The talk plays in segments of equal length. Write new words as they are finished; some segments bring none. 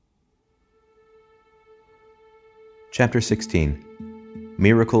Chapter 16.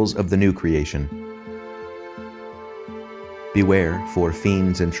 Miracles of the New Creation. Beware, for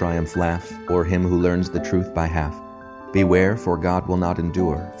fiends in triumph laugh, or him who learns the truth by half. Beware, for God will not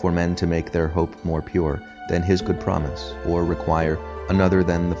endure for men to make their hope more pure than his good promise, or require another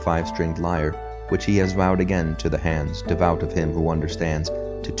than the five-stringed lyre, which he has vowed again to the hands devout of him who understands,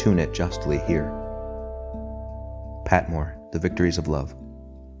 to tune it justly here. Patmore, The Victories of Love.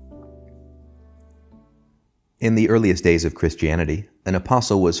 In the earliest days of Christianity, an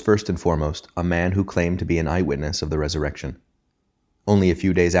apostle was first and foremost a man who claimed to be an eyewitness of the resurrection. Only a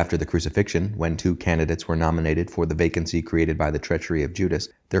few days after the crucifixion, when two candidates were nominated for the vacancy created by the treachery of Judas,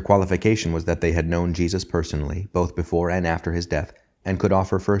 their qualification was that they had known Jesus personally, both before and after his death, and could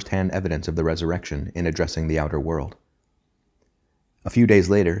offer first-hand evidence of the resurrection in addressing the outer world. A few days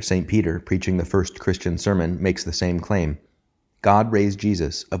later, St. Peter, preaching the first Christian sermon, makes the same claim. God raised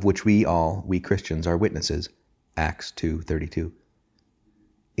Jesus, of which we Christians, are witnesses. Acts 2:32.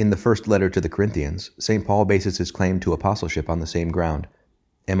 In the first letter to the Corinthians, St. Paul bases his claim to apostleship on the same ground.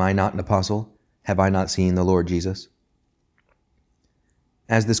 Am I not an apostle? Have I not seen the Lord Jesus?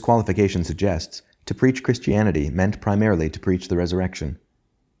 As this qualification suggests, to preach Christianity meant primarily to preach the resurrection.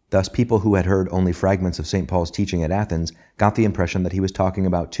 Thus, people who had heard only fragments of St. Paul's teaching at Athens got the impression that he was talking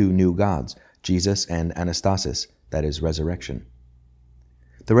about two new gods, Jesus and Anastasis, that is, resurrection.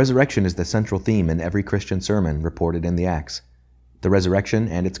 The resurrection is the central theme in every Christian sermon reported in the Acts. The resurrection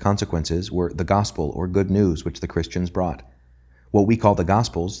and its consequences were the gospel or good news which the Christians brought. What we call the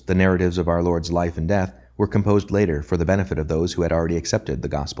Gospels, the narratives of our Lord's life and death, were composed later for the benefit of those who had already accepted the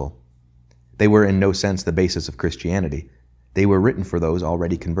gospel. They were in no sense the basis of Christianity. They were written for those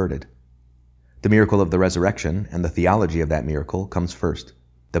already converted. The miracle of the resurrection and the theology of that miracle comes first.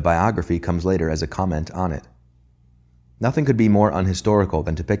 The biography comes later as a comment on it. Nothing could be more unhistorical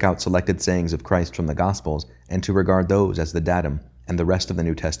than to pick out selected sayings of Christ from the Gospels and to regard those as the datum and the rest of the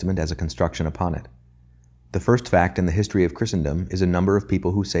New Testament as a construction upon it. The first fact in the history of Christendom is a number of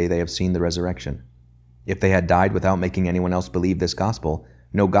people who say they have seen the resurrection. If they had died without making anyone else believe this gospel,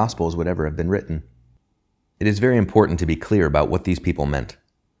 no Gospels would ever have been written. It is very important to be clear about what these people meant.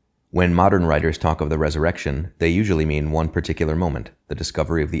 When modern writers talk of the resurrection, they usually mean one particular moment, the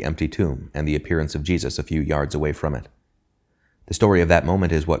discovery of the empty tomb and the appearance of Jesus a few yards away from it. The story of that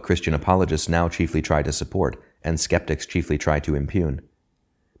moment is what Christian apologists now chiefly try to support, and skeptics chiefly try to impugn.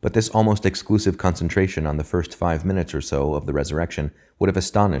 But this almost exclusive concentration on the first 5 minutes or so of the resurrection would have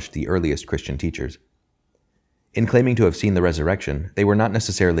astonished the earliest Christian teachers. In claiming to have seen the resurrection, they were not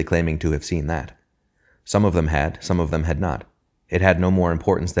necessarily claiming to have seen that. Some of them had, some of them had not. It had no more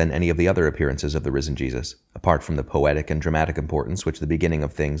importance than any of the other appearances of the risen Jesus, apart from the poetic and dramatic importance which the beginning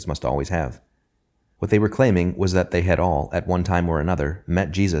of things must always have. What they were claiming was that they had all, at one time or another,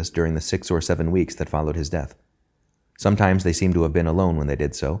 met Jesus during the 6 or 7 weeks that followed his death. Sometimes they seem to have been alone when they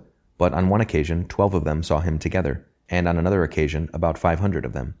did so, but on one occasion 12 of them saw him together, and on another occasion about 500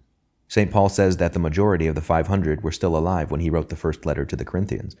 of them. St. Paul says that the majority of the 500 were still alive when he wrote the first letter to the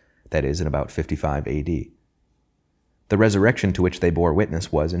Corinthians, that is, in about 55 AD. The resurrection to which they bore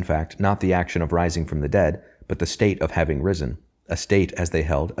witness was, in fact, not the action of rising from the dead, but the state of having risen. A state, as they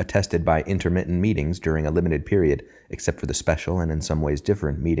held, attested by intermittent meetings during a limited period, except for the special and in some ways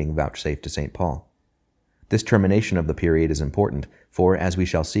different meeting vouchsafed to St. Paul. This termination of the period is important, for, as we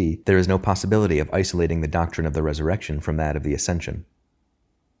shall see, there is no possibility of isolating the doctrine of the resurrection from that of the ascension.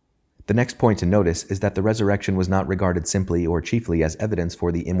 The next point to notice is that the resurrection was not regarded simply or chiefly as evidence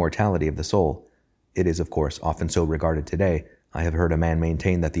for the immortality of the soul. It is, of course, often so regarded today. I have heard a man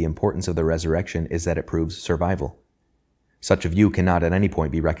maintain that the importance of the resurrection is that it proves survival. Such a view cannot at any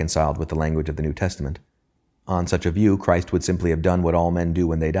point be reconciled with the language of the New Testament. On such a view, Christ would simply have done what all men do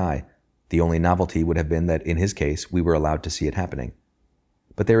when they die. The only novelty would have been that, in his case, we were allowed to see it happening.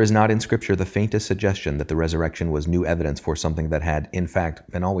 But there is not in Scripture the faintest suggestion that the resurrection was new evidence for something that had, in fact,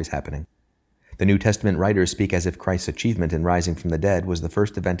 been always happening. The New Testament writers speak as if Christ's achievement in rising from the dead was the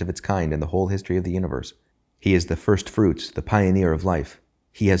first event of its kind in the whole history of the universe. He is the first fruits, the pioneer of life.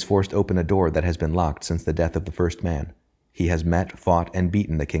 He has forced open a door that has been locked since the death of the first man. He has met, fought, and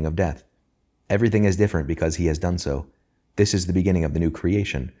beaten the king of death. Everything is different because he has done so. This is the beginning of the new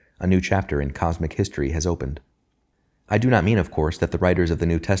creation. A new chapter in cosmic history has opened. I do not mean, of course, that the writers of the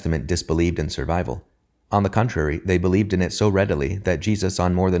New Testament disbelieved in survival. On the contrary, they believed in it so readily that Jesus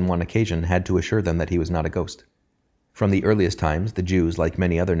on more than one occasion had to assure them that he was not a ghost. From the earliest times, the Jews, like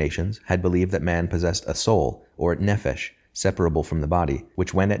many other nations, had believed that man possessed a soul, or nephesh, separable from the body,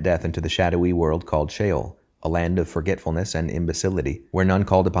 which went at death into the shadowy world called Sheol, a land of forgetfulness and imbecility, where none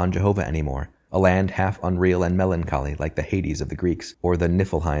called upon Jehovah anymore, a land half unreal and melancholy like the Hades of the Greeks, or the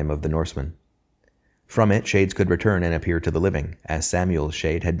Niflheim of the Norsemen. From it, shades could return and appear to the living, as Samuel's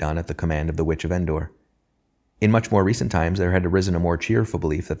shade had done at the command of the witch of Endor. In much more recent times, there had arisen a more cheerful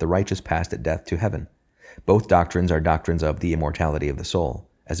belief that the righteous passed at death to heaven. Both doctrines are doctrines of the immortality of the soul,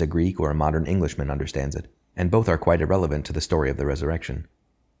 as a Greek or a modern Englishman understands it, and both are quite irrelevant to the story of the resurrection.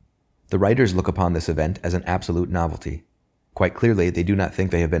 The writers look upon this event as an absolute novelty. Quite clearly, they do not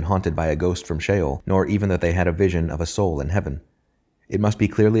think they have been haunted by a ghost from Sheol, nor even that they had a vision of a soul in heaven. It must be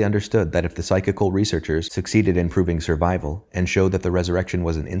clearly understood that if the psychical researchers succeeded in proving survival and showed that the resurrection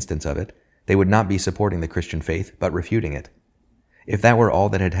was an instance of it, they would not be supporting the Christian faith, but refuting it. If that were all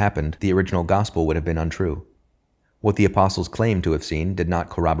that had happened, the original gospel would have been untrue. What the apostles claimed to have seen did not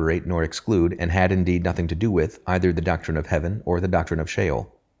corroborate nor exclude, and had indeed nothing to do with, either the doctrine of heaven or the doctrine of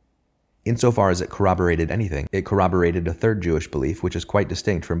Sheol. Insofar as it corroborated anything, it corroborated a third Jewish belief which is quite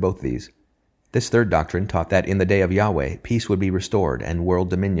distinct from both these. This third doctrine taught that in the day of Yahweh, peace would be restored and world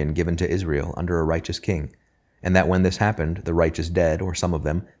dominion given to Israel under a righteous king, and that when this happened, the righteous dead, or some of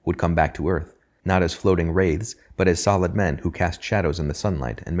them, would come back to earth, not as floating wraiths, but as solid men who cast shadows in the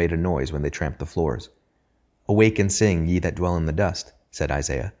sunlight and made a noise when they tramped the floors. "Awake and sing, ye that dwell in the dust," said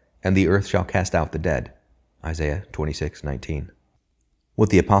Isaiah, "and the earth shall cast out the dead." Isaiah 26:19. What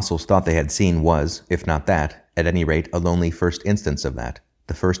the apostles thought they had seen was, if not that, at any rate a lonely first instance of that,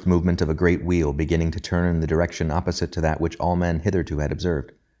 the first movement of a great wheel beginning to turn in the direction opposite to that which all men hitherto had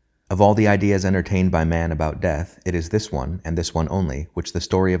observed. Of all the ideas entertained by man about death, it is this one, and this one only, which the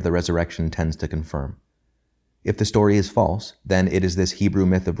story of the resurrection tends to confirm. If the story is false, then it is this Hebrew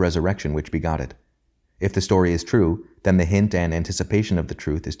myth of resurrection which begot it. If the story is true, then the hint and anticipation of the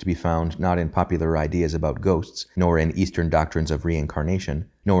truth is to be found not in popular ideas about ghosts, nor in Eastern doctrines of reincarnation,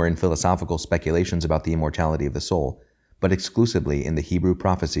 nor in philosophical speculations about the immortality of the soul, but exclusively in the Hebrew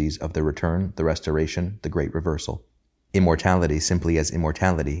prophecies of the return, the restoration, the great reversal. Immortality, simply as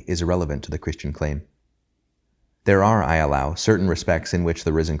immortality, is irrelevant to the Christian claim. There are, I allow, certain respects in which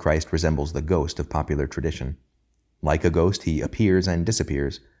the risen Christ resembles the ghost of popular tradition. Like a ghost, he appears and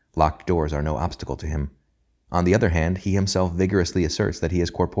disappears. Locked doors are no obstacle to him. On the other hand, he himself vigorously asserts that he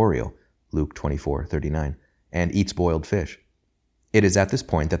is corporeal, Luke 24:39, and eats boiled fish. It is at this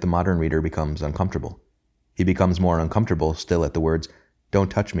point that the modern reader becomes uncomfortable. He becomes more uncomfortable still at the words, "Don't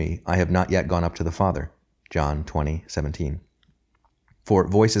touch me, I have not yet gone up to the Father," John 20:17. For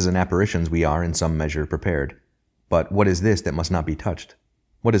voices and apparitions we are, in some measure, prepared. But what is this that must not be touched?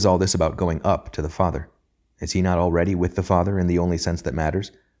 What is all this about going up to the Father? Is he not already with the Father in the only sense that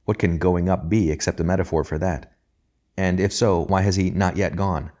matters? What can going up be except a metaphor for that? And if so, why has he not yet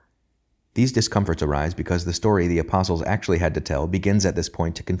gone? These discomforts arise because the story the apostles actually had to tell begins at this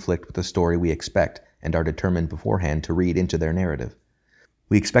point to conflict with the story we expect and are determined beforehand to read into their narrative.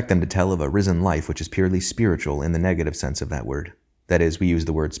 We expect them to tell of a risen life which is purely spiritual in the negative sense of that word. That is, we use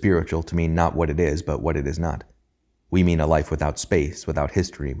the word spiritual to mean not what it is, but what it is not. We mean a life without space, without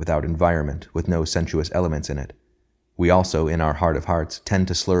history, without environment, with no sensuous elements in it. We also, in our heart of hearts, tend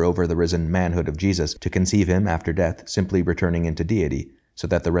to slur over the risen manhood of Jesus to conceive him, after death, simply returning into deity, so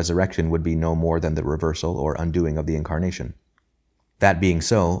that the resurrection would be no more than the reversal or undoing of the incarnation. That being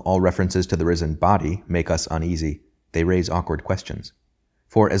so, all references to the risen body make us uneasy. They raise awkward questions.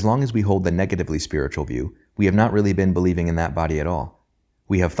 For as long as we hold the negatively spiritual view, we have not really been believing in that body at all.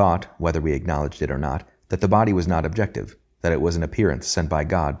 We have thought, whether we acknowledged it or not, that the body was not objective, that it was an appearance sent by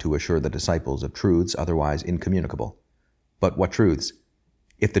God to assure the disciples of truths otherwise incommunicable. But what truths?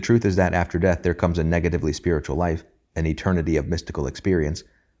 If the truth is that after death there comes a negatively spiritual life, an eternity of mystical experience,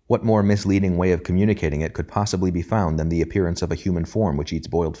 what more misleading way of communicating it could possibly be found than the appearance of a human form which eats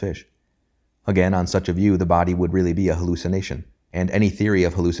boiled fish? Again, on such a view, the body would really be a hallucination, and any theory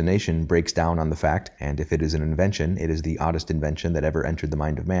of hallucination breaks down on the fact, and if it is an invention, it is the oddest invention that ever entered the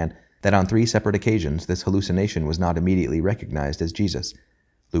mind of man, that on 3 separate occasions this hallucination was not immediately recognized as Jesus,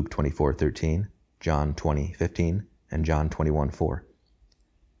 Luke 24:13, John 20:15, and John 21:4.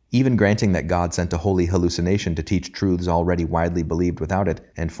 Even granting that God sent a holy hallucination to teach truths already widely believed without it,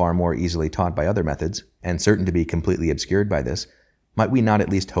 and far more easily taught by other methods, and certain to be completely obscured by this, might we not at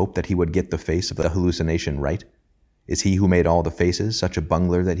least hope that he would get the face of the hallucination right? Is he who made all the faces such a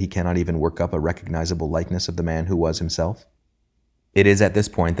bungler that he cannot even work up a recognizable likeness of the man who was himself? It is at this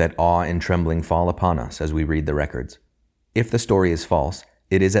point that awe and trembling fall upon us as we read the records. If the story is false,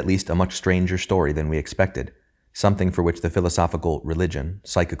 it is at least a much stranger story than we expected, something for which the philosophical religion,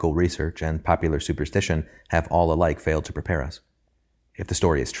 psychical research, and popular superstition have all alike failed to prepare us. If the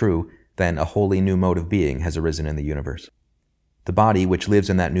story is true, then a wholly new mode of being has arisen in the universe. The body which lives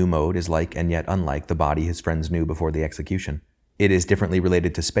in that new mode is like and yet unlike the body his friends knew before the execution. It is differently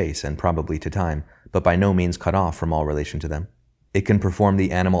related to space and probably to time, but by no means cut off from all relation to them. It can perform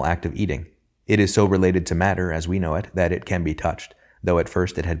the animal act of eating. It is so related to matter as we know it that it can be touched, though at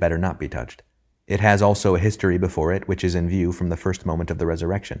first it had better not be touched. It has also a history before it which is in view from the first moment of the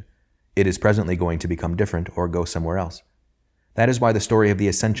resurrection. It is presently going to become different or go somewhere else. That is why the story of the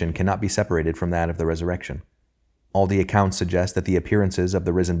ascension cannot be separated from that of the resurrection. All the accounts suggest that the appearances of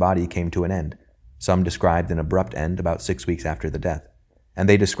the risen body came to an end. Some described an abrupt end about 6 weeks after the death, and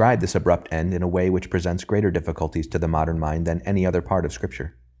they describe this abrupt end in a way which presents greater difficulties to the modern mind than any other part of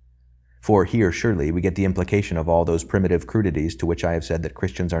Scripture. For here, surely, we get the implication of all those primitive crudities to which I have said that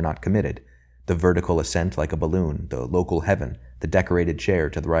Christians are not committed: the vertical ascent like a balloon, the local heaven, the decorated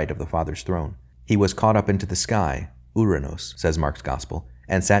chair to the right of the Father's throne. He was caught up into the sky, Uranos, says Mark's Gospel,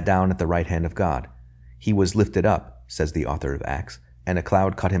 and sat down at the right hand of God. He was lifted up, says the author of Acts, and a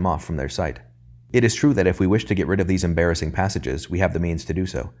cloud cut him off from their sight. It is true that if we wish to get rid of these embarrassing passages, we have the means to do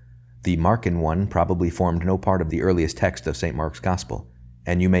so. The Markan one probably formed no part of the earliest text of St. Mark's Gospel,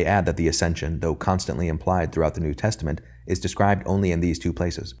 and you may add that the ascension, though constantly implied throughout the New Testament, is described only in these two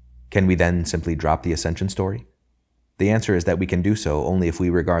places. Can we then simply drop the ascension story? The answer is that we can do so only if we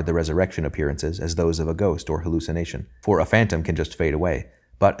regard the resurrection appearances as those of a ghost or hallucination. For a phantom can just fade away,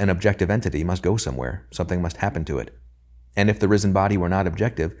 but an objective entity must go somewhere, something must happen to it. And if the risen body were not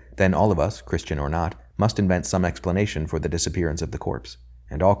objective, then all of us, Christian or not, must invent some explanation for the disappearance of the corpse.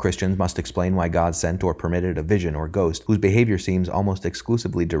 And all Christians must explain why God sent or permitted a vision or ghost whose behavior seems almost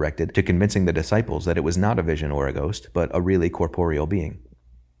exclusively directed to convincing the disciples that it was not a vision or a ghost, but a really corporeal being.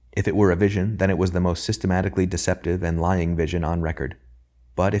 If it were a vision, then it was the most systematically deceptive and lying vision on record.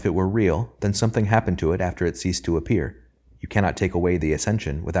 But if it were real, then something happened to it after it ceased to appear. You cannot take away the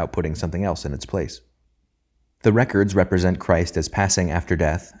ascension without putting something else in its place. The records represent Christ as passing after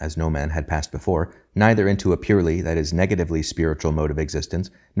death, as no man had passed before, neither into a purely, that is, negatively spiritual mode of existence,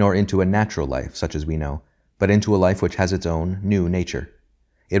 nor into a natural life, such as we know, but into a life which has its own, new nature.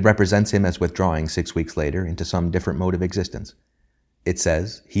 It represents him as withdrawing 6 weeks later into some different mode of existence. He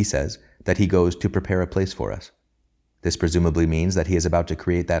says, that he goes to prepare a place for us. This presumably means that he is about to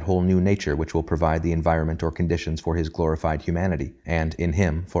create that whole new nature which will provide the environment or conditions for his glorified humanity, and, in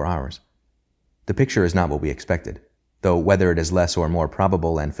him, for ours. The picture is not what we expected, though whether it is less or more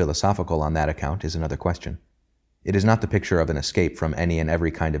probable and philosophical on that account is another question. It is not the picture of an escape from any and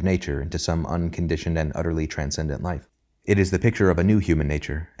every kind of nature into some unconditioned and utterly transcendent life. It is the picture of a new human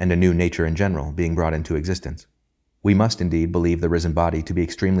nature, and a new nature in general, being brought into existence. We must indeed believe the risen body to be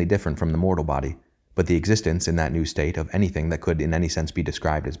extremely different from the mortal body, but the existence in that new state of anything that could in any sense be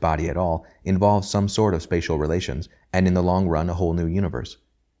described as body at all involves some sort of spatial relations, and in the long run a whole new universe.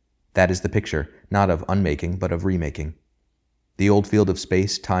 That is the picture, not of unmaking, but of remaking. The old field of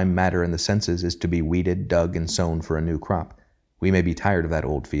space, time, matter, and the senses is to be weeded, dug, and sown for a new crop. We may be tired of that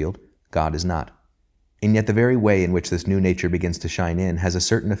old field. God is not. And yet the very way in which this new nature begins to shine in has a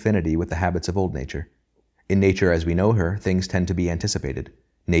certain affinity with the habits of old nature. In nature as we know her, things tend to be anticipated.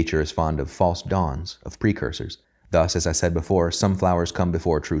 Nature is fond of false dawns, of precursors. Thus, as I said before, some flowers come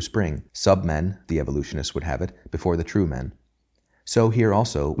before true spring, sub-men, the evolutionists would have it, before the true men. So here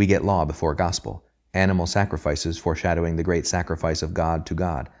also we get law before gospel, animal sacrifices foreshadowing the great sacrifice of God to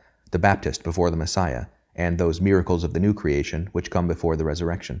God, the Baptist before the Messiah, and those miracles of the new creation which come before the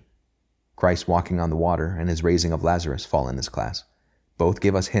resurrection. Christ walking on the water and his raising of Lazarus fall in this class. Both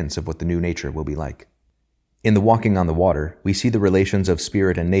give us hints of what the new nature will be like. In the walking on the water, we see the relations of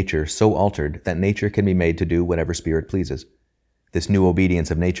spirit and nature so altered that nature can be made to do whatever spirit pleases. This new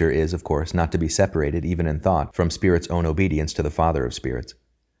obedience of nature is, of course, not to be separated, even in thought, from spirit's own obedience to the Father of spirits.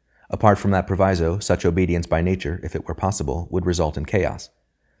 Apart from that proviso, such obedience by nature, if it were possible, would result in chaos.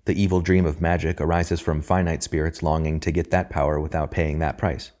 The evil dream of magic arises from finite spirits longing to get that power without paying that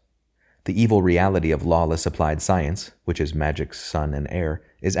price. The evil reality of lawless applied science, which is magic's son and heir,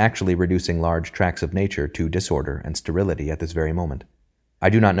 is actually reducing large tracts of nature to disorder and sterility at this very moment. I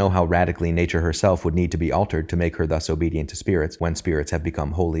do not know how radically nature herself would need to be altered to make her thus obedient to spirits when spirits have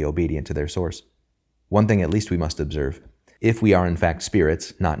become wholly obedient to their source. One thing at least we must observe. If we are in fact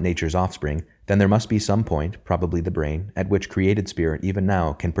spirits, not nature's offspring, then there must be some point, probably the brain, at which created spirit even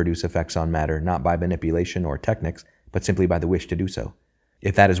now can produce effects on matter not by manipulation or techniques, but simply by the wish to do so.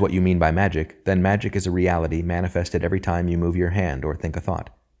 If that is what you mean by magic, then magic is a reality manifested every time you move your hand or think a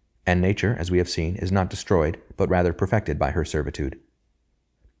thought. And nature, as we have seen, is not destroyed, but rather perfected by her servitude.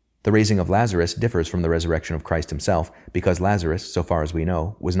 The raising of Lazarus differs from the resurrection of Christ himself, because Lazarus, so far as we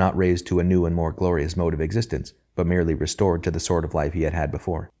know, was not raised to a new and more glorious mode of existence, but merely restored to the sort of life he had had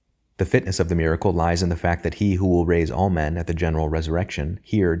before. The fitness of the miracle lies in the fact that he who will raise all men at the general resurrection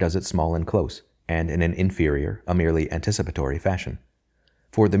here does it small and close, and in an inferior, a merely anticipatory fashion.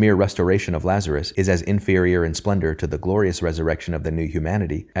 For the mere restoration of Lazarus is as inferior in splendor to the glorious resurrection of the new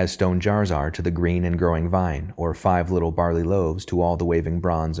humanity as stone jars are to the green and growing vine, or 5 little barley loaves to all the waving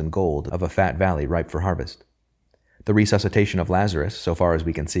bronze and gold of a fat valley ripe for harvest. The resuscitation of Lazarus, so far as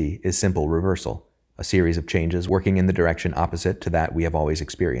we can see, is simple reversal, a series of changes working in the direction opposite to that we have always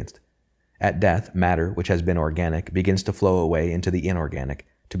experienced. At death, matter, which has been organic, begins to flow away into the inorganic,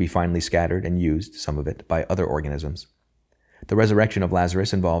 to be finally scattered and used, some of it, by other organisms. The resurrection of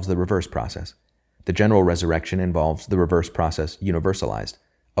Lazarus involves the reverse process. The general resurrection involves the reverse process universalized,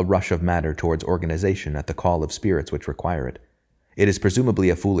 a rush of matter towards organization at the call of spirits which require it. It is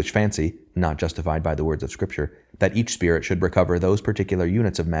presumably a foolish fancy, not justified by the words of Scripture, that each spirit should recover those particular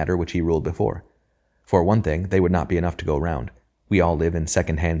units of matter which he ruled before. For one thing, they would not be enough to go round. We all live in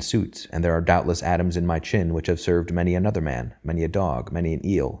second-hand suits, and there are doubtless atoms in my chin which have served many another man, many a dog, many an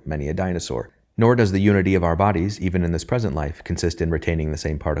eel, many a dinosaur. Nor does the unity of our bodies, even in this present life, consist in retaining the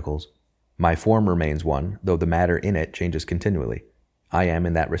same particles. My form remains one, though the matter in it changes continually. I am,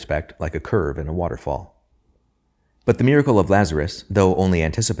 in that respect, like a curve in a waterfall. But the miracle of Lazarus, though only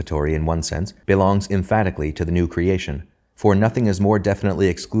anticipatory in one sense, belongs emphatically to the new creation, for nothing is more definitely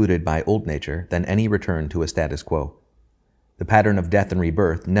excluded by old nature than any return to a status quo. The pattern of death and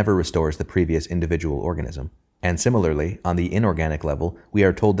rebirth never restores the previous individual organism. And similarly, on the inorganic level, we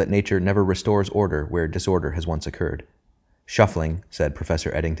are told that nature never restores order where disorder has once occurred. Shuffling, said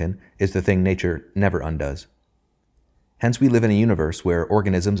Professor Eddington, is the thing nature never undoes. Hence we live in a universe where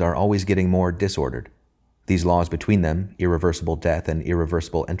organisms are always getting more disordered. These laws between them, irreversible death and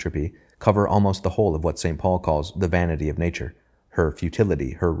irreversible entropy, cover almost the whole of what St. Paul calls the vanity of nature, her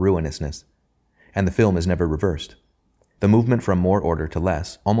futility, her ruinousness. And the film is never reversed. The movement from more order to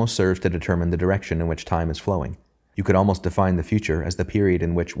less almost serves to determine the direction in which time is flowing. You could almost define the future as the period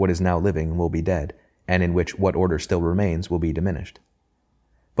in which what is now living will be dead, and in which what order still remains will be diminished.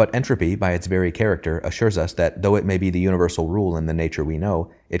 But entropy, by its very character, assures us that though it may be the universal rule in the nature we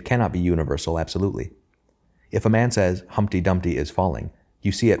know, it cannot be universal absolutely. If a man says, Humpty Dumpty is falling,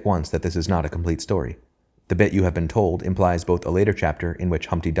 you see at once that this is not a complete story. The bit you have been told implies both a later chapter in which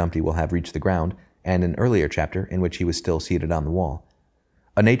Humpty Dumpty will have reached the ground, and an earlier chapter in which he was still seated on the wall.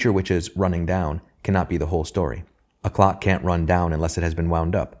 A nature which is running down cannot be the whole story. A clock can't run down unless it has been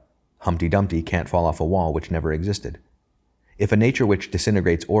wound up. Humpty Dumpty can't fall off a wall which never existed. If a nature which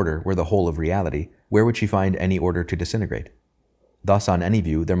disintegrates order were the whole of reality, where would she find any order to disintegrate? Thus, on any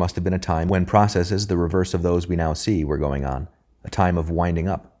view, there must have been a time when processes the reverse of those we now see were going on, a time of winding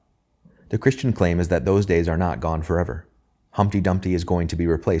up. The Christian claim is that those days are not gone forever. Humpty Dumpty is going to be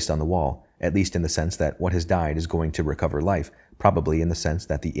replaced on the wall, at least in the sense that what has died is going to recover life, probably in the sense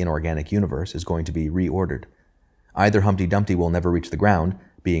that the inorganic universe is going to be reordered. Either Humpty Dumpty will never reach the ground,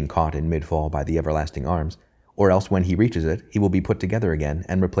 being caught in mid-fall by the everlasting arms, or else when he reaches it, he will be put together again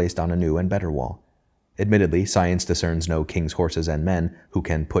and replaced on a new and better wall. Admittedly, science discerns no king's horses and men who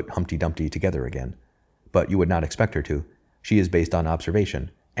can put Humpty Dumpty together again. But you would not expect her to. She is based on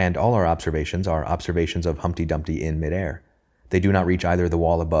observation, and all our observations are observations of Humpty Dumpty in mid-air. They do not reach either the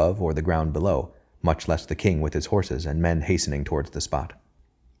wall above or the ground below, much less the king with his horses and men hastening towards the spot.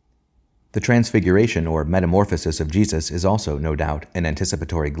 The transfiguration or metamorphosis of Jesus is also, no doubt, an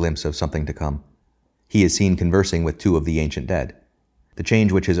anticipatory glimpse of something to come. He is seen conversing with 2 of the ancient dead. The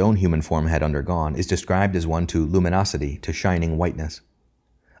change which his own human form had undergone is described as one to luminosity, to shining whiteness.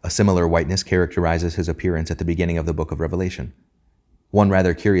 A similar whiteness characterizes his appearance at the beginning of the book of Revelation. One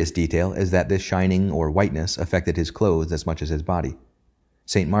rather curious detail is that this shining or whiteness affected his clothes as much as his body.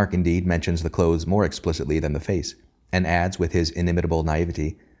 St. Mark indeed mentions the clothes more explicitly than the face, and adds with his inimitable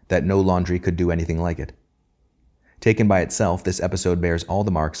naivety that no laundry could do anything like it. Taken by itself, this episode bears all the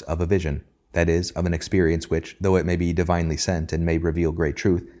marks of a vision, that is, of an experience which, though it may be divinely sent and may reveal great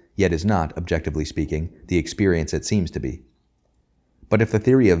truth, yet is not, objectively speaking, the experience it seems to be. But if the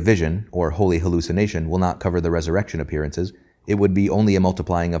theory of vision, or holy hallucination, will not cover the resurrection appearances, it would be only a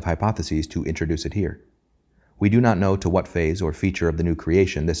multiplying of hypotheses to introduce it here. We do not know to what phase or feature of the new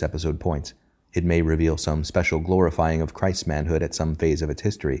creation this episode points. It may reveal some special glorifying of Christ's manhood at some phase of its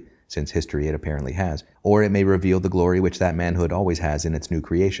history, since history it apparently has, or it may reveal the glory which that manhood always has in its new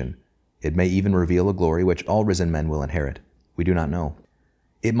creation. It may even reveal a glory which all risen men will inherit. We do not know.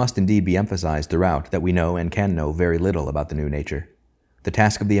 It must indeed be emphasized throughout that we know and can know very little about the new nature. The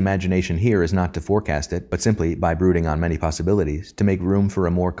task of the imagination here is not to forecast it, but simply, by brooding on many possibilities, to make room for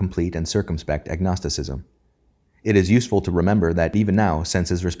a more complete and circumspect agnosticism. It is useful to remember that even now,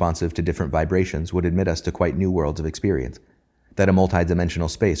 senses responsive to different vibrations would admit us to quite new worlds of experience, that a multidimensional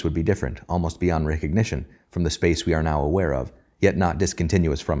space would be different, almost beyond recognition, from the space we are now aware of, yet not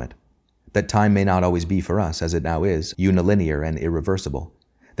discontinuous from it, that time may not always be for us, as it now is, unilinear and irreversible,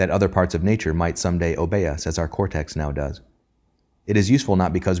 that other parts of nature might someday obey us as our cortex now does. It is useful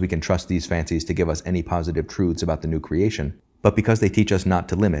not because we can trust these fancies to give us any positive truths about the new creation, but because they teach us not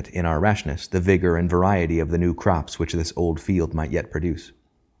to limit, in our rashness, the vigor and variety of the new crops which this old field might yet produce.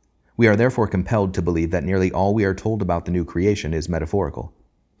 We are therefore compelled to believe that nearly all we are told about the new creation is metaphorical,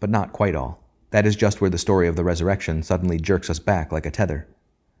 but not quite all. That is just where the story of the resurrection suddenly jerks us back like a tether.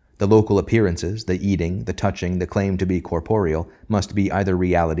 The local appearances, the eating, the touching, the claim to be corporeal, must be either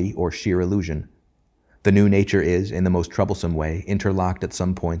reality or sheer illusion. The new nature is, in the most troublesome way, interlocked at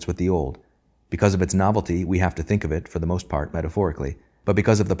some points with the old. Because of its novelty, we have to think of it, for the most part, metaphorically. But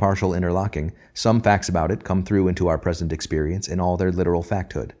because of the partial interlocking, some facts about it come through into our present experience in all their literal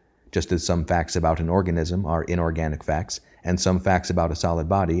facthood, just as some facts about an organism are inorganic facts, and some facts about a solid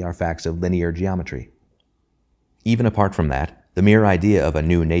body are facts of linear geometry. Even apart from that, the mere idea of a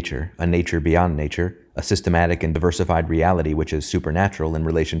new nature, a nature beyond nature, a systematic and diversified reality which is supernatural in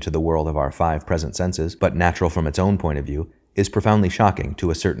relation to the world of our 5 present senses, but natural from its own point of view, is profoundly shocking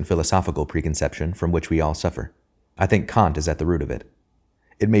to a certain philosophical preconception from which we all suffer. I think Kant is at the root of it.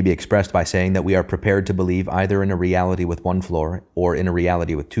 It may be expressed by saying that we are prepared to believe either in a reality with 1 floor or in a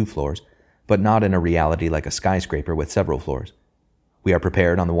reality with 2 floors, but not in a reality like a skyscraper with several floors. We are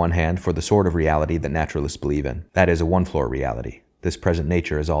prepared, on the one hand, for the sort of reality that naturalists believe in. That is a 1-floor reality. This present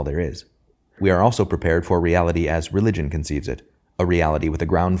nature is all there is. We are also prepared for reality as religion conceives it, a reality with a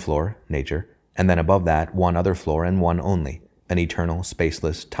ground floor, nature, and then above that 1 other floor and 1 only, an eternal,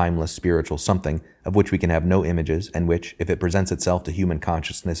 spaceless, timeless spiritual something of which we can have no images and which, if it presents itself to human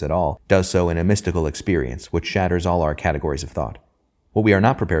consciousness at all, does so in a mystical experience which shatters all our categories of thought. What we are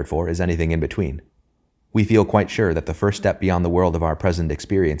not prepared for is anything in between. We feel quite sure that the first step beyond the world of our present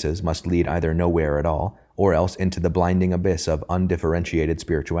experiences must lead either nowhere at all, or else into the blinding abyss of undifferentiated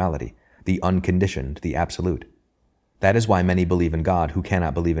spirituality, the unconditioned, the absolute. That is why many believe in God who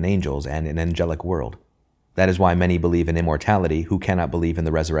cannot believe in angels and an angelic world. That is why many believe in immortality who cannot believe in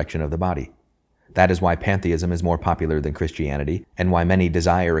the resurrection of the body. That is why pantheism is more popular than Christianity, and why many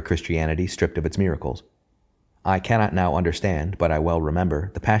desire a Christianity stripped of its miracles. I cannot now understand, but I well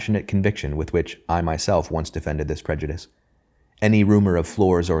remember, the passionate conviction with which I myself once defended this prejudice. Any rumor of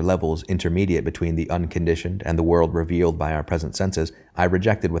floors or levels intermediate between the unconditioned and the world revealed by our present senses I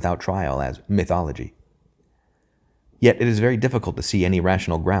rejected without trial as mythology. Yet it is very difficult to see any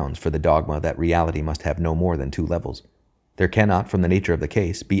rational grounds for the dogma that reality must have no more than 2 levels. There cannot, from the nature of the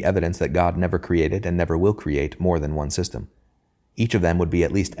case, be evidence that God never created and never will create more than 1 system. Each of them would be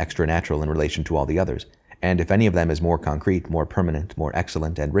at least extra-natural in relation to all the others, and if any of them is more concrete, more permanent, more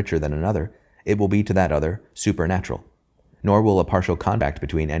excellent, and richer than another, it will be to that other supernatural. Nor will a partial contact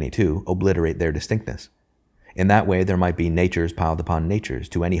between any 2 obliterate their distinctness. In that way there might be natures piled upon natures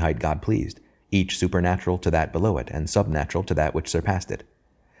to any height God pleased, each supernatural to that below it, and subnatural to that which surpassed it.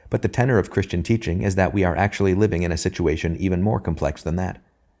 But the tenor of Christian teaching is that we are actually living in a situation even more complex than that.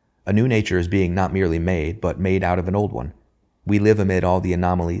 A new nature is being not merely made, but made out of an old one. We live amid all the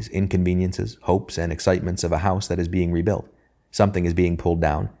anomalies, inconveniences, hopes, and excitements of a house that is being rebuilt. Something is being pulled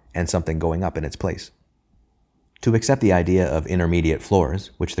down, and something going up in its place. To accept the idea of intermediate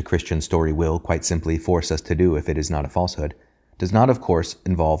floors, which the Christian story will, quite simply, force us to do if it is not a falsehood, does not, of course,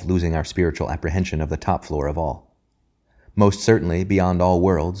 involve losing our spiritual apprehension of the top floor of all. Most certainly, beyond all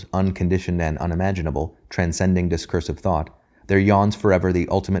worlds, unconditioned and unimaginable, transcending discursive thought, there yawns forever the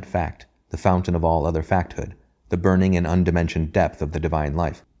ultimate fact, the fountain of all other facthood, the burning and undimensioned depth of the divine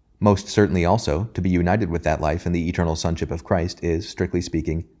life. Most certainly also, to be united with that life in the eternal sonship of Christ is, strictly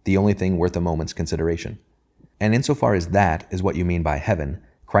speaking, the only thing worth a moment's consideration. And insofar as that is what you mean by heaven,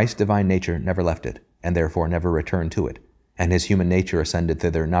 Christ's divine nature never left it, and therefore never returned to it, and his human nature ascended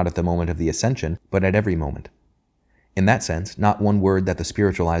thither not at the moment of the ascension, but at every moment. In that sense, not one word that the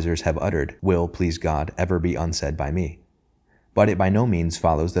spiritualizers have uttered will, please God, ever be unsaid by me. But it by no means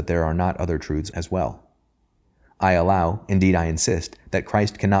follows that there are not other truths as well. I allow, indeed I insist, that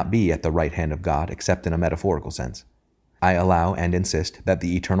Christ cannot be at the right hand of God except in a metaphorical sense. I allow and insist that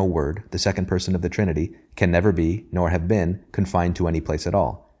the eternal Word, the second person of the Trinity, can never be, nor have been, confined to any place at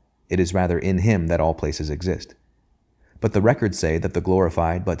all. It is rather in him that all places exist. But the records say that the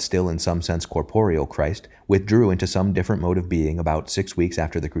glorified but still in some sense corporeal Christ withdrew into some different mode of being about 6 weeks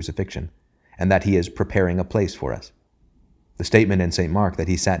after the crucifixion, and that he is preparing a place for us. The statement in St. Mark that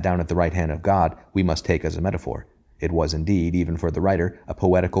he sat down at the right hand of God we must take as a metaphor. It was indeed, even for the writer, a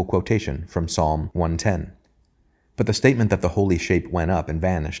poetical quotation from Psalm 110. But the statement that the holy shape went up and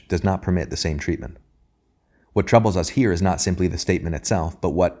vanished does not permit the same treatment. What troubles us here is not simply the statement itself,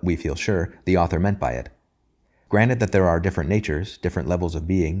 but what, we feel sure, the author meant by it. Granted that there are different natures, different levels of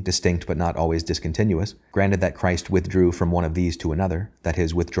being, distinct but not always discontinuous, granted that Christ withdrew from one of these to another, that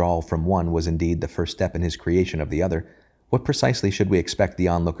his withdrawal from one was indeed the first step in his creation of the other, what precisely should we expect the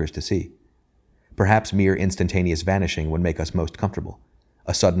onlookers to see? Perhaps mere instantaneous vanishing would make us most comfortable.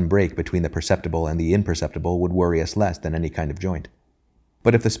 A sudden break between the perceptible and the imperceptible would worry us less than any kind of joint.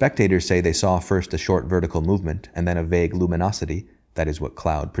 But if the spectators say they saw first a short vertical movement and then a vague luminosity, that is what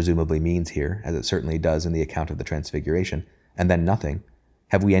cloud presumably means here, as it certainly does in the account of the Transfiguration, and then nothing,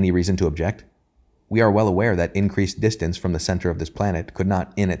 have we any reason to object? We are well aware that increased distance from the center of this planet could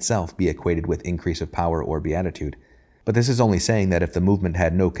not in itself be equated with increase of power or beatitude, but this is only saying that if the movement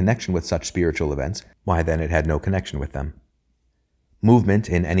had no connection with such spiritual events, why then it had no connection with them. Movement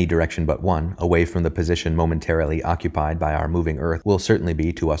in any direction but one, away from the position momentarily occupied by our moving earth, will certainly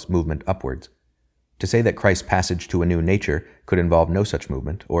be to us movement upwards. To say that Christ's passage to a new nature could involve no such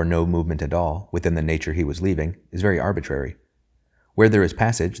movement, or no movement at all, within the nature he was leaving, is very arbitrary. Where there is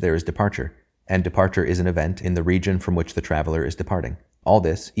passage, there is departure, and departure is an event in the region from which the traveler is departing. All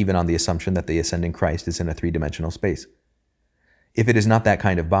this, even on the assumption that the ascending Christ is in a three-dimensional space. If it is not that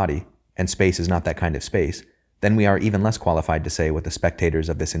kind of body, and space is not that kind of space, then we are even less qualified to say what the spectators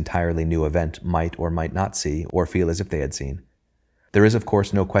of this entirely new event might or might not see or feel as if they had seen. There is, of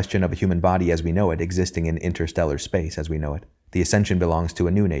course, no question of a human body as we know it existing in interstellar space as we know it. The ascension belongs to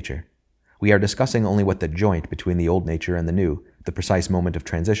a new nature. We are discussing only what the joint between the old nature and the new, the precise moment of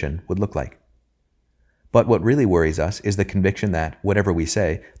transition, would look like. But what really worries us is the conviction that, whatever we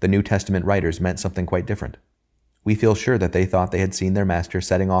say, the New Testament writers meant something quite different. We feel sure that they thought they had seen their master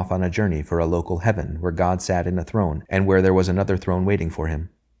setting off on a journey for a local heaven where God sat in a throne and where there was another throne waiting for him.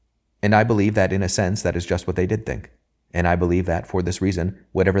 And I believe that in a sense that is just what they did think. And I believe that, for this reason,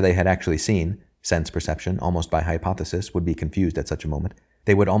 whatever they had actually seen, sense perception, almost by hypothesis, would be confused at such a moment,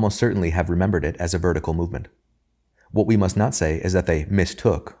 they would almost certainly have remembered it as a vertical movement. What we must not say is that they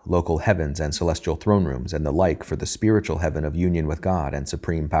mistook local heavens and celestial throne rooms and the like for the spiritual heaven of union with God and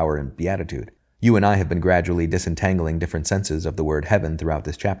supreme power and beatitude. You and I have been gradually disentangling different senses of the word heaven throughout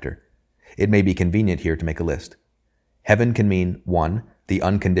this chapter. It may be convenient here to make a list. Heaven can mean 1. The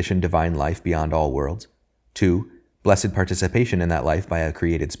unconditioned divine life beyond all worlds. 2. Blessed participation in that life by a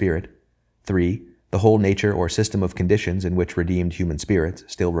created spirit. 3. The whole nature or system of conditions in which redeemed human spirits,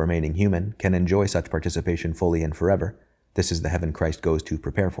 still remaining human, can enjoy such participation fully and forever. This is the heaven Christ goes to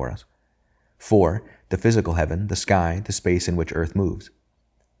prepare for us. 4. The physical heaven, the sky, the space in which earth moves.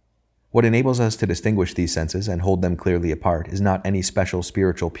 What enables us to distinguish these senses and hold them clearly apart is not any special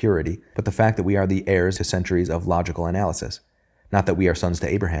spiritual purity, but the fact that we are the heirs to centuries of logical analysis. Not that we are sons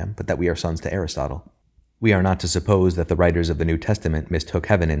to Abraham, but that we are sons to Aristotle. We are not to suppose that the writers of the New Testament mistook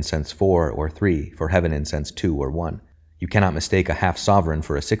heaven in sense 4 or 3 for heaven in sense 2 or 1. You cannot mistake a half sovereign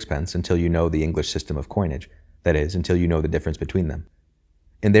for a sixpence until you know the English system of coinage, that is, until you know the difference between them.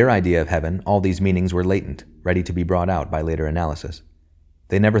 In their idea of heaven, all these meanings were latent, ready to be brought out by later analysis.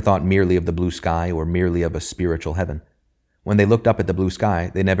 They never thought merely of the blue sky or merely of a spiritual heaven. When they looked up at the blue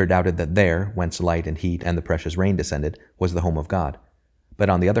sky, they never doubted that there, whence light and heat and the precious rain descended, was the home of God. But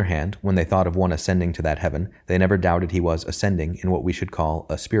on the other hand, when they thought of one ascending to that heaven, they never doubted he was ascending in what we should call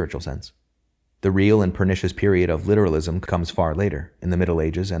a spiritual sense. The real and pernicious period of literalism comes far later, in the Middle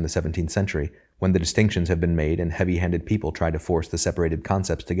Ages and the 17th century, when the distinctions have been made and heavy-handed people try to force the separated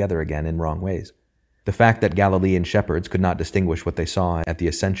concepts together again in wrong ways. The fact that Galilean shepherds could not distinguish what they saw at the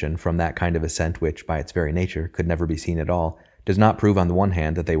ascension from that kind of ascent which, by its very nature, could never be seen at all, does not prove on the one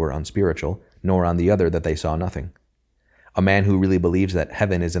hand that they were unspiritual, nor on the other that they saw nothing. A man who really believes that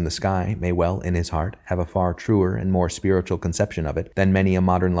heaven is in the sky may well, in his heart, have a far truer and more spiritual conception of it than many a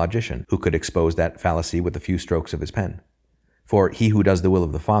modern logician who could expose that fallacy with a few strokes of his pen. For he who does the will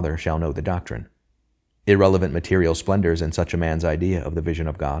of the Father shall know the doctrine. Irrelevant material splendors in such a man's idea of the vision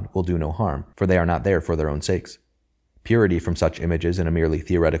of God will do no harm, for they are not there for their own sakes. Purity from such images in a merely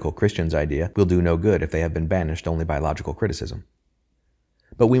theoretical Christian's idea will do no good if they have been banished only by logical criticism.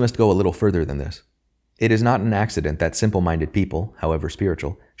 But we must go a little further than this. It is not an accident that simple-minded people, however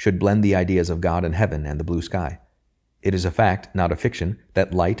spiritual, should blend the ideas of God and heaven and the blue sky. It is a fact, not a fiction,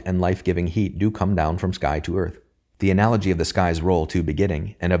 that light and life-giving heat do come down from sky to earth. The analogy of the sky's role to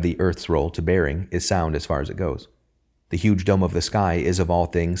beginning and of the earth's role to bearing is sound as far as it goes. The huge dome of the sky is of all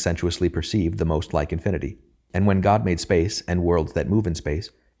things sensuously perceived the most like infinity. And when God made space and worlds that move in space,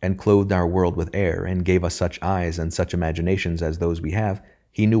 and clothed our world with air and gave us such eyes and such imaginations as those we have,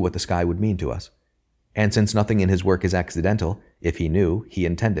 he knew what the sky would mean to us. And since nothing in his work is accidental, if he knew, he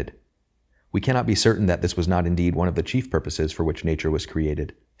intended. We cannot be certain that this was not indeed one of the chief purposes for which nature was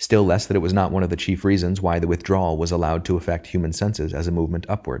created, still less that it was not one of the chief reasons why the withdrawal was allowed to affect human senses as a movement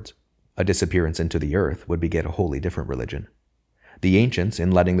upwards. A disappearance into the earth would beget a wholly different religion. The ancients,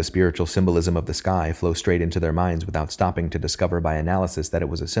 in letting the spiritual symbolism of the sky flow straight into their minds without stopping to discover by analysis that it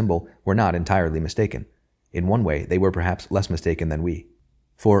was a symbol, were not entirely mistaken. In one way, they were perhaps less mistaken than we.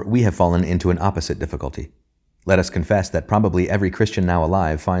 For we have fallen into an opposite difficulty. Let us confess that probably every Christian now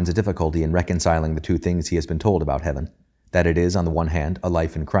alive finds a difficulty in reconciling the two things he has been told about heaven, that it is, on the one hand, a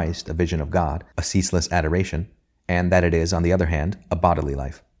life in Christ, a vision of God, a ceaseless adoration, and that it is, on the other hand, a bodily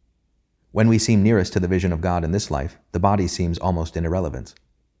life. When we seem nearest to the vision of God in this life, the body seems almost in irrelevance.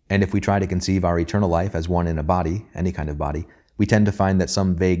 And if we try to conceive our eternal life as one in a body, any kind of body, we tend to find that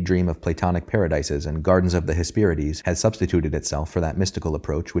some vague dream of Platonic paradises and gardens of the Hesperides has substituted itself for that mystical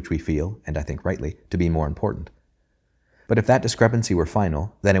approach which we feel, and I think rightly, to be more important. But if that discrepancy were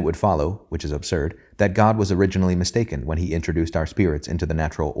final, then it would follow, which is absurd, that God was originally mistaken when he introduced our spirits into the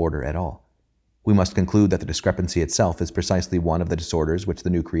natural order at all. We must conclude that the discrepancy itself is precisely one of the disorders which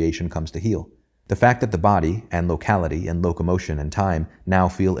the new creation comes to heal. The fact that the body, and locality, and locomotion, and time now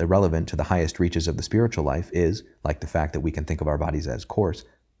feel irrelevant to the highest reaches of the spiritual life is, like the fact that we can think of our bodies as coarse,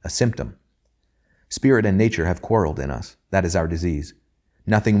 a symptom. Spirit and nature have quarreled in us. That is our disease.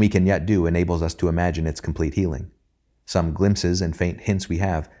 Nothing we can yet do enables us to imagine its complete healing. Some glimpses and faint hints we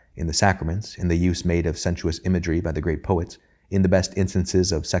have, in the sacraments, in the use made of sensuous imagery by the great poets, in the best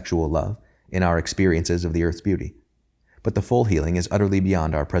instances of sexual love, in our experiences of the earth's beauty. But the full healing is utterly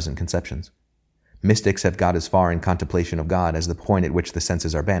beyond our present conceptions. Mystics have got as far in contemplation of God as the point at which the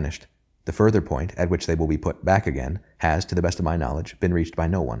senses are banished. The further point, at which they will be put back again, has, to the best of my knowledge, been reached by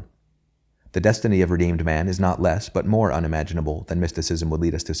no one. The destiny of redeemed man is not less, but more unimaginable than mysticism would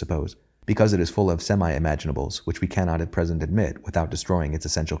lead us to suppose, because it is full of semi-imaginables which we cannot at present admit without destroying its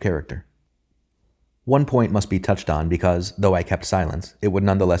essential character. One point must be touched on because, though I kept silence, it would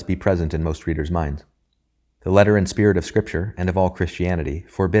nonetheless be present in most readers' minds. The letter and spirit of Scripture, and of all Christianity,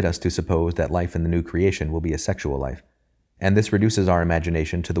 forbid us to suppose that life in the new creation will be a sexual life, and this reduces our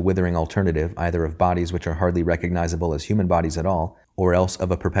imagination to the withering alternative either of bodies which are hardly recognizable as human bodies at all, or else of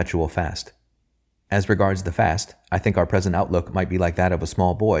a perpetual fast. As regards the fast, I think our present outlook might be like that of a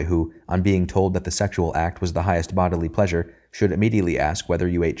small boy who, on being told that the sexual act was the highest bodily pleasure, should immediately ask whether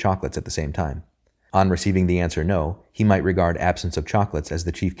you ate chocolates at the same time. On receiving the answer no, he might regard absence of chocolates as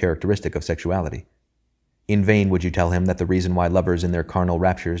the chief characteristic of sexuality. In vain would you tell him that the reason why lovers in their carnal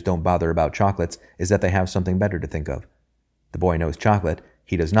raptures don't bother about chocolates is that they have something better to think of. The boy knows chocolate,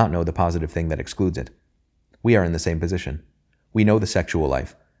 he does not know the positive thing that excludes it. We are in the same position. We know the sexual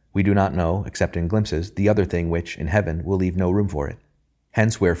life. We do not know, except in glimpses, the other thing which, in heaven, will leave no room for it.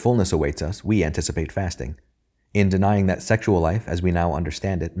 Hence, where fullness awaits us, we anticipate fasting. In denying that sexual life, as we now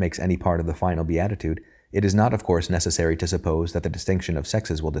understand it, makes any part of the final beatitude, it is not, of course, necessary to suppose that the distinction of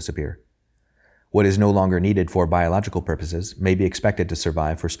sexes will disappear. What is no longer needed for biological purposes may be expected to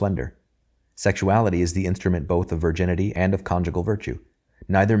survive for splendor. Sexuality is the instrument both of virginity and of conjugal virtue.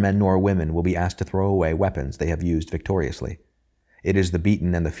 Neither men nor women will be asked to throw away weapons they have used victoriously. It is the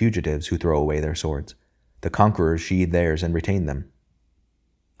beaten and the fugitives who throw away their swords. The conquerors sheathe theirs and retain them.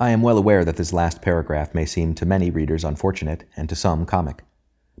 I am well aware that this last paragraph may seem to many readers unfortunate and to some comic.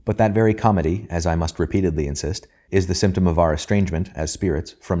 But that very comedy, as I must repeatedly insist, is the symptom of our estrangement, as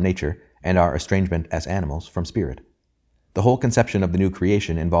spirits, from nature, and our estrangement, as animals, from spirit. The whole conception of the new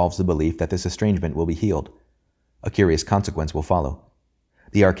creation involves the belief that this estrangement will be healed. A curious consequence will follow.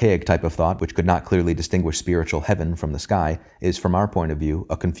 The archaic type of thought, which could not clearly distinguish spiritual heaven from the sky, is, from our point of view,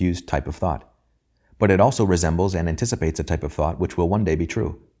 a confused type of thought. But it also resembles and anticipates a type of thought which will one day be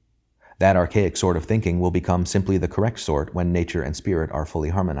true. That archaic sort of thinking will become simply the correct sort when nature and spirit are fully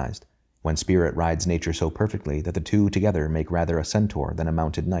harmonized, when spirit rides nature so perfectly that the two together make rather a centaur than a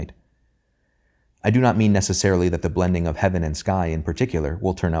mounted knight. I do not mean necessarily that the blending of heaven and sky in particular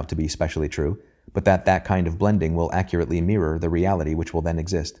will turn out to be specially true, but that that kind of blending will accurately mirror the reality which will then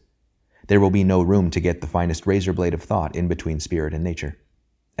exist. There will be no room to get the finest razor blade of thought in between spirit and nature.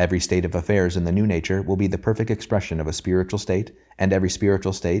 Every state of affairs in the new nature will be the perfect expression of a spiritual state, and every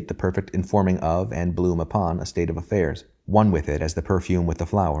spiritual state the perfect informing of and bloom upon a state of affairs, one with it as the perfume with the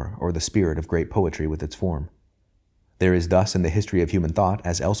flower, or the spirit of great poetry with its form. There is thus in the history of human thought,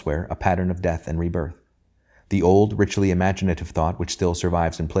 as elsewhere, a pattern of death and rebirth. The old, richly imaginative thought which still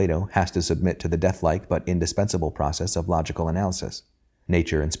survives in Plato has to submit to the death-like but indispensable process of logical analysis.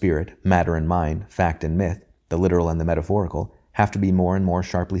 Nature and spirit, matter and mind, fact and myth, the literal and the metaphorical, have to be more and more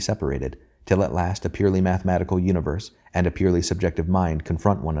sharply separated, till at last a purely mathematical universe and a purely subjective mind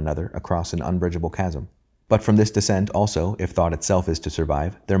confront one another across an unbridgeable chasm. But from this descent also, if thought itself is to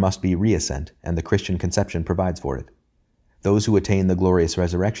survive, there must be reascent, and the Christian conception provides for it. Those who attain the glorious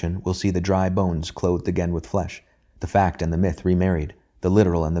resurrection will see the dry bones clothed again with flesh, the fact and the myth remarried, the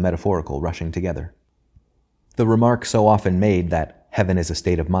literal and the metaphorical rushing together. The remark so often made that heaven is a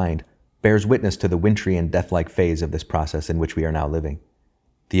state of mind bears witness to the wintry and death-like phase of this process in which we are now living.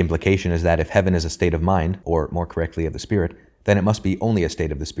 The implication is that if heaven is a state of mind, or more correctly of the spirit, then it must be only a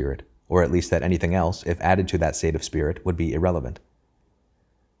state of the spirit, or at least that anything else, if added to that state of spirit, would be irrelevant.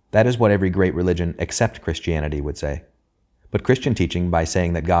 That is what every great religion except Christianity would say. But Christian teaching, by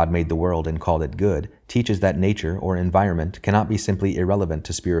saying that God made the world and called it good, teaches that nature or environment cannot be simply irrelevant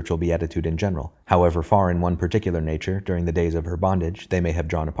to spiritual beatitude in general, however far in one particular nature, during the days of her bondage, they may have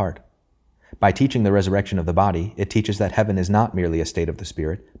drawn apart. By teaching the resurrection of the body, it teaches that heaven is not merely a state of the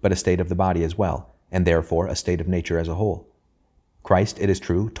spirit, but a state of the body as well, and therefore a state of nature as a whole. Christ, it is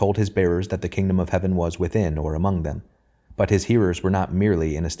true, told his bearers that the kingdom of heaven was within or among them, but his hearers were not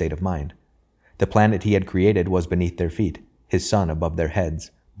merely in a state of mind. The planet he had created was beneath their feet, his sun above their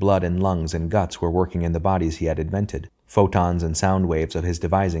heads. Blood and lungs and guts were working in the bodies he had invented. Photons and sound waves of his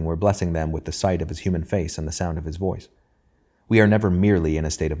devising were blessing them with the sight of his human face and the sound of his voice. We are never merely in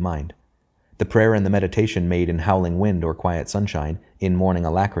a state of mind. The prayer and the meditation made in howling wind or quiet sunshine, in morning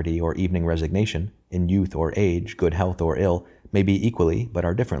alacrity or evening resignation, in youth or age, good health or ill, may be equally, but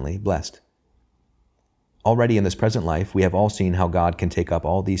are differently, blessed. Already in this present life, we have all seen how God can take up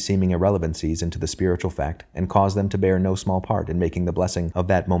all these seeming irrelevancies into the spiritual fact and cause them to bear no small part in making the blessing of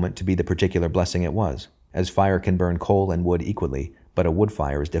that moment to be the particular blessing it was, as fire can burn coal and wood equally, but a wood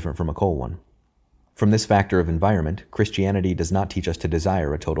fire is different from a coal one. From this factor of environment, Christianity does not teach us to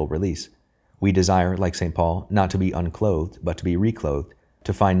desire a total release. We desire, like St. Paul, not to be unclothed, but to be reclothed,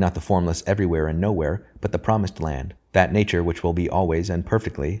 to find not the formless everywhere and nowhere, but the promised land, that nature which will be always and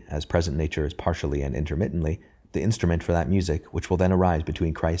perfectly, as present nature is partially and intermittently, the instrument for that music which will then arise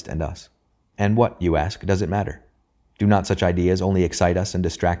between Christ and us. And what, you ask, does it matter? Do not such ideas only excite us and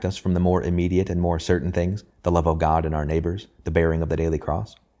distract us from the more immediate and more certain things, the love of God and our neighbors, the bearing of the daily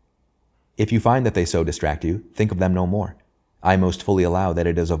cross? If you find that they so distract you, think of them no more. I most fully allow that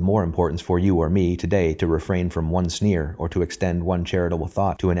it is of more importance for you or me today to refrain from one sneer or to extend one charitable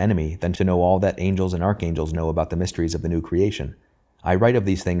thought to an enemy than to know all that angels and archangels know about the mysteries of the new creation. I write of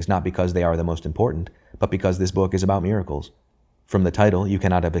these things not because they are the most important, but because this book is about miracles. From the title, you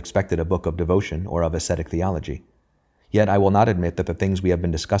cannot have expected a book of devotion or of ascetic theology. Yet I will not admit that the things we have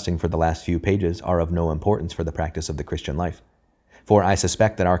been discussing for the last few pages are of no importance for the practice of the Christian life. For I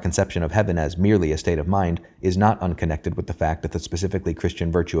suspect that our conception of heaven as merely a state of mind is not unconnected with the fact that the specifically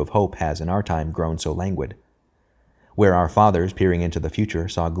Christian virtue of hope has in our time grown so languid. Where our fathers, peering into the future,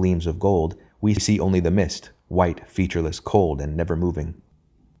 saw gleams of gold, we see only the mist, white, featureless, cold, and never moving.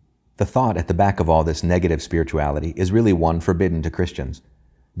 The thought at the back of all this negative spirituality is really one forbidden to Christians.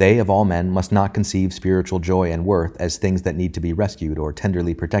 They, of all men, must not conceive spiritual joy and worth as things that need to be rescued or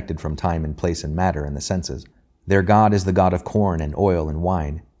tenderly protected from time and place and matter and the senses. Their God is the God of corn and oil and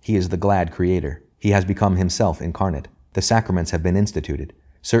wine. He is the glad creator. He has become himself incarnate. The sacraments have been instituted.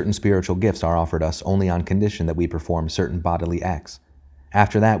 Certain spiritual gifts are offered us only on condition that we perform certain bodily acts.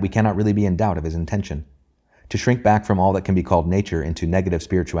 After that, we cannot really be in doubt of his intention. To shrink back from all that can be called nature into negative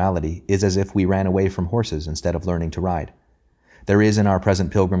spirituality is as if we ran away from horses instead of learning to ride. There is in our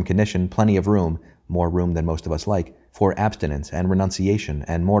present pilgrim condition plenty of room, more room than most of us like, for abstinence and renunciation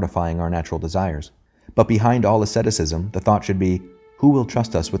and mortifying our natural desires. But behind all asceticism, the thought should be, who will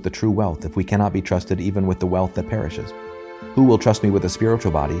trust us with the true wealth if we cannot be trusted even with the wealth that perishes? Who will trust me with a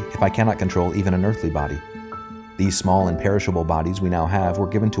spiritual body if I cannot control even an earthly body? These small and perishable bodies we now have were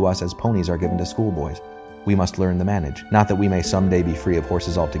given to us as ponies are given to schoolboys. We must learn the manage, not that we may someday be free of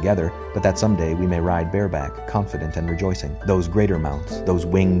horses altogether, but that someday we may ride bareback, confident and rejoicing. Those greater mounts, those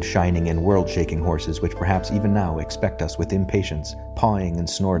winged, shining, and world-shaking horses which perhaps even now expect us with impatience, pawing and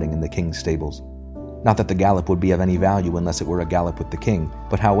snorting in the king's stables. Not that the gallop would be of any value unless it were a gallop with the king,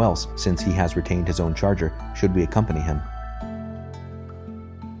 but how else, since he has retained his own charger, should we accompany him?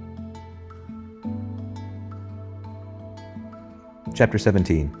 Chapter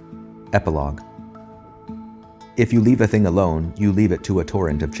 17. Epilogue. If you leave a thing alone, you leave it to a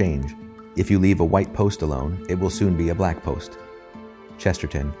torrent of change. If you leave a white post alone, it will soon be a black post.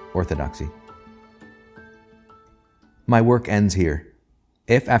 Chesterton, Orthodoxy. My work ends here.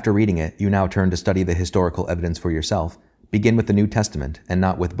 If, after reading it, you now turn to study the historical evidence for yourself, begin with the New Testament and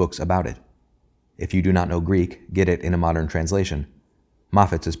not with books about it. If you do not know Greek, get it in a modern translation.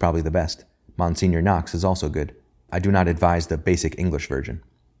 Moffat's is probably the best. Monsignor Knox is also good. I do not advise the basic English version.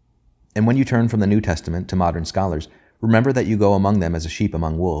 And when you turn from the New Testament to modern scholars, remember that you go among them as a sheep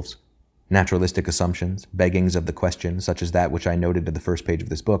among wolves. Naturalistic assumptions, beggings of the question, such as that which I noted at the first page of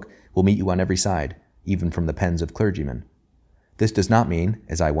this book, will meet you on every side, even from the pens of clergymen. This does not mean,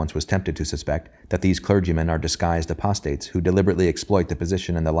 as I once was tempted to suspect, that these clergymen are disguised apostates who deliberately exploit the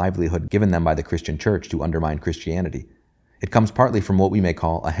position and the livelihood given them by the Christian church to undermine Christianity. It comes partly from what we may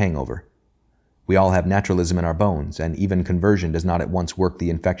call a hangover. We all have naturalism in our bones, and even conversion does not at once work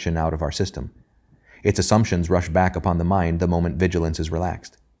the infection out of our system. Its assumptions rush back upon the mind the moment vigilance is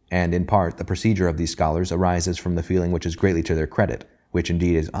relaxed, and in part the procedure of these scholars arises from the feeling which is greatly to their credit, which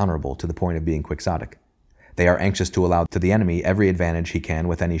indeed is honorable to the point of being quixotic. They are anxious to allow to the enemy every advantage he can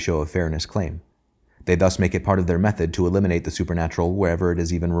with any show of fairness claim. They thus make it part of their method to eliminate the supernatural wherever it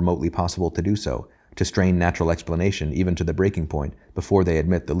is even remotely possible to do so, to strain natural explanation even to the breaking point before they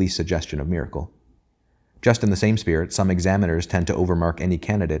admit the least suggestion of miracle. Just in the same spirit, some examiners tend to overmark any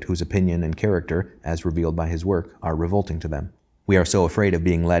candidate whose opinion and character, as revealed by his work, are revolting to them. We are so afraid of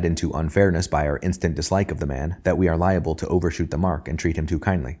being led into unfairness by our instant dislike of the man that we are liable to overshoot the mark and treat him too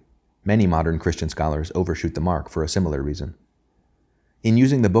kindly. Many modern Christian scholars overshoot the mark for a similar reason. In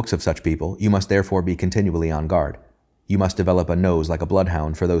using the books of such people, you must therefore be continually on guard. You must develop a nose like a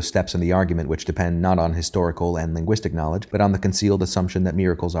bloodhound for those steps in the argument which depend not on historical and linguistic knowledge, but on the concealed assumption that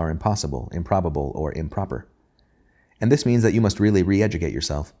miracles are impossible, improbable, or improper. And this means that you must really re-educate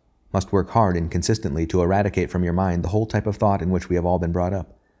yourself, must work hard and consistently to eradicate from your mind the whole type of thought in which we have all been brought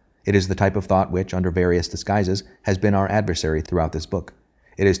up. It is the type of thought which, under various disguises, has been our adversary throughout this book.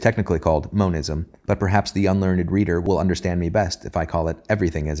 It is technically called monism, but perhaps the unlearned reader will understand me best if I call it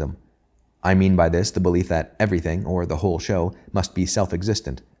everythingism. I mean by this the belief that everything, or the whole show, must be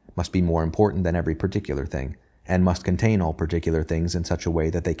self-existent, must be more important than every particular thing, and must contain all particular things in such a way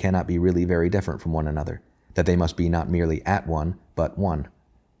that they cannot be really very different from one another, that they must be not merely at one, but one.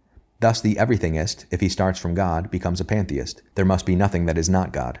 Thus the everythingist, if he starts from God, becomes a pantheist. There must be nothing that is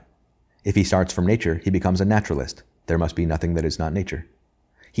not God. If he starts from nature, he becomes a naturalist. There must be nothing that is not nature.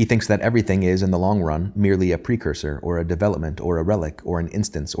 He thinks that everything is, in the long run, merely a precursor, or a development, or a relic, or an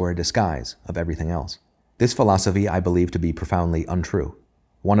instance, or a disguise of everything else. This philosophy I believe to be profoundly untrue.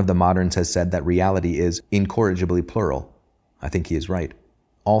 One of the moderns has said that reality is incorrigibly plural. I think he is right.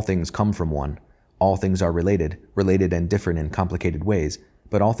 All things come from one. All things are related and different in complicated ways,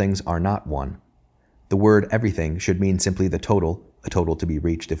 but all things are not one. The word everything should mean simply the total, a total to be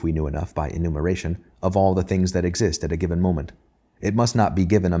reached if we knew enough by enumeration, of all the things that exist at a given moment. It must not be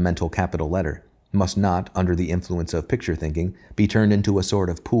given a mental capital letter, must not, under the influence of picture thinking, be turned into a sort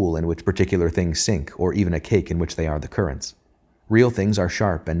of pool in which particular things sink, or even a cake in which they are the currents. Real things are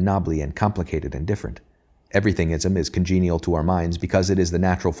sharp and knobbly and complicated and different. Everythingism is congenial to our minds because it is the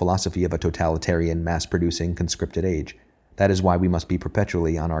natural philosophy of a totalitarian, mass-producing, conscripted age. That is why we must be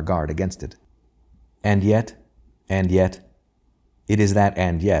perpetually on our guard against it. And yet, it is that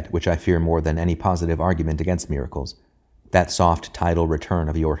and yet which I fear more than any positive argument against miracles. That soft tidal return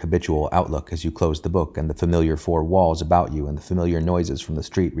of your habitual outlook as you close the book and the familiar four walls about you and the familiar noises from the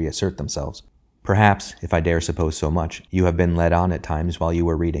street reassert themselves. Perhaps, if I dare suppose so much, you have been led on at times while you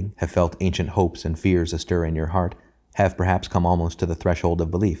were reading, have felt ancient hopes and fears astir in your heart, have perhaps come almost to the threshold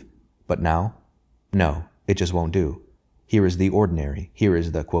of belief. But now? No, it just won't do. Here is the ordinary, here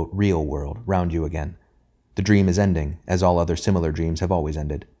is the, quote, real world round you again. The dream is ending, as all other similar dreams have always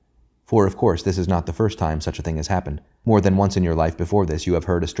ended. For, of course, this is not the first time such a thing has happened. More than once in your life before this you have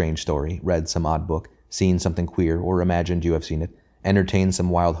heard a strange story, read some odd book, seen something queer, or imagined you have seen it, entertained some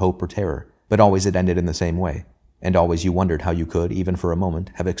wild hope or terror, but always it ended in the same way, and always you wondered how you could, even for a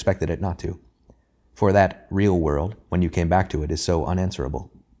moment, have expected it not to. For that real world, when you came back to it, is so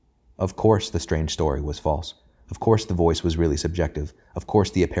unanswerable. Of course the strange story was false. Of course the voice was really subjective. Of course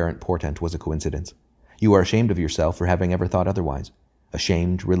the apparent portent was a coincidence. You are ashamed of yourself for having ever thought otherwise.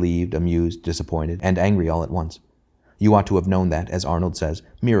 Ashamed, relieved, amused, disappointed, and angry all at once. You ought to have known that, as Arnold says,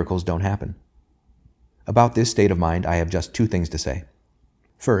 miracles don't happen. About this state of mind I have just two things to say.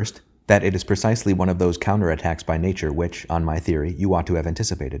 First, that it is precisely one of those counterattacks by nature which, on my theory, you ought to have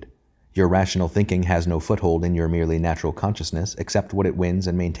anticipated. Your rational thinking has no foothold in your merely natural consciousness except what it wins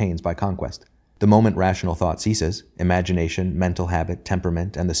and maintains by conquest. The moment rational thought ceases, imagination, mental habit,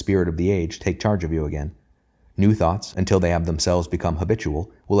 temperament, and the spirit of the age take charge of you again. New thoughts, until they have themselves become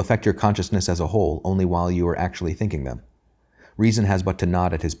habitual, will affect your consciousness as a whole only while you are actually thinking them. Reason has but to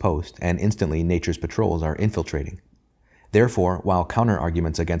nod at his post, and instantly nature's patrols are infiltrating. Therefore, while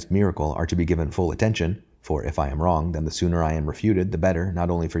counter-arguments against miracle are to be given full attention, for if I am wrong, then the sooner I am refuted, the better, not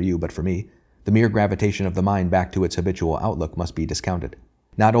only for you but for me, the mere gravitation of the mind back to its habitual outlook must be discounted.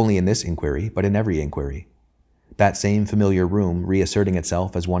 Not only in this inquiry, but in every inquiry. That same familiar room, reasserting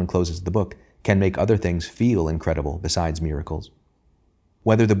itself as one closes the book, can make other things feel incredible besides miracles.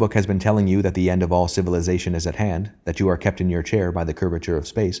 Whether the book has been telling you that the end of all civilization is at hand, that you are kept in your chair by the curvature of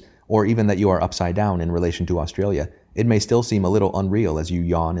space, or even that you are upside down in relation to Australia, It may still seem a little unreal as you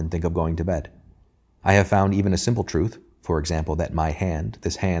yawn and think of going to bed. I have found even a simple truth, for example, that my hand,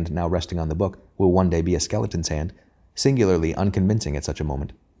 this hand now resting on the book, will one day be a skeleton's hand, singularly unconvincing at such a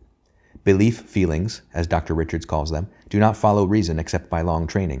moment. Belief feelings, as Dr. Richards calls them, do not follow reason except by long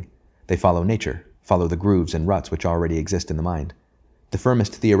training. They follow nature, follow the grooves and ruts which already exist in the mind. The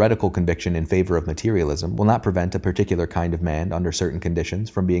firmest theoretical conviction in favor of materialism will not prevent a particular kind of man under certain conditions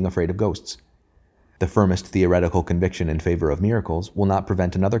from being afraid of ghosts. The firmest theoretical conviction in favor of miracles will not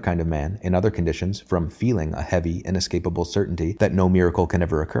prevent another kind of man in other conditions from feeling a heavy, inescapable certainty that no miracle can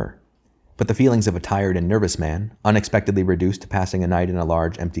ever occur. But the feelings of a tired and nervous man, unexpectedly reduced to passing a night in a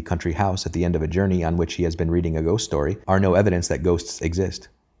large, empty country house at the end of a journey on which he has been reading a ghost story, are no evidence that ghosts exist.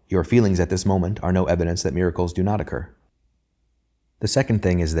 Your feelings at this moment are no evidence that miracles do not occur. The second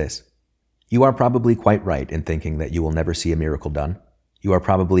thing is this. You are probably quite right in thinking that you will never see a miracle done. You are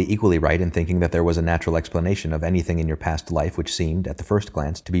probably equally right in thinking that there was a natural explanation of anything in your past life which seemed, at the first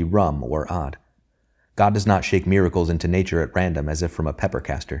glance, to be rum or odd. God does not shake miracles into nature at random as if from a pepper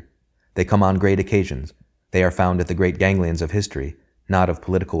caster. They come on great occasions. They are found at the great ganglions of history, not of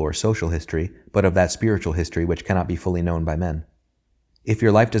political or social history, but of that spiritual history which cannot be fully known by men. If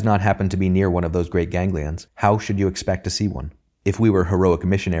your life does not happen to be near one of those great ganglions, how should you expect to see one? If we were heroic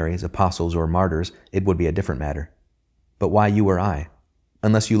missionaries, apostles, or martyrs, it would be a different matter. But why you or I?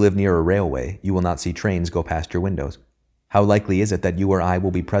 Unless you live near a railway, you will not see trains go past your windows. How likely is it that you or I will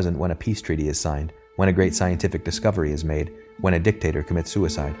be present when a peace treaty is signed, when a great scientific discovery is made, when a dictator commits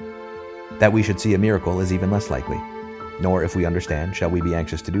suicide? That we should see a miracle is even less likely. Nor, if we understand, shall we be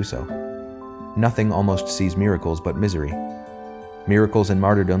anxious to do so. Nothing almost sees miracles but misery. Miracles and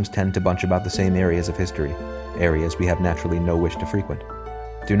martyrdoms tend to bunch about the same areas of history, areas we have naturally no wish to frequent.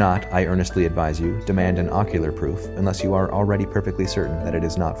 Do not, I earnestly advise you, demand an ocular proof unless you are already perfectly certain that it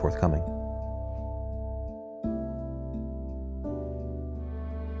is not forthcoming.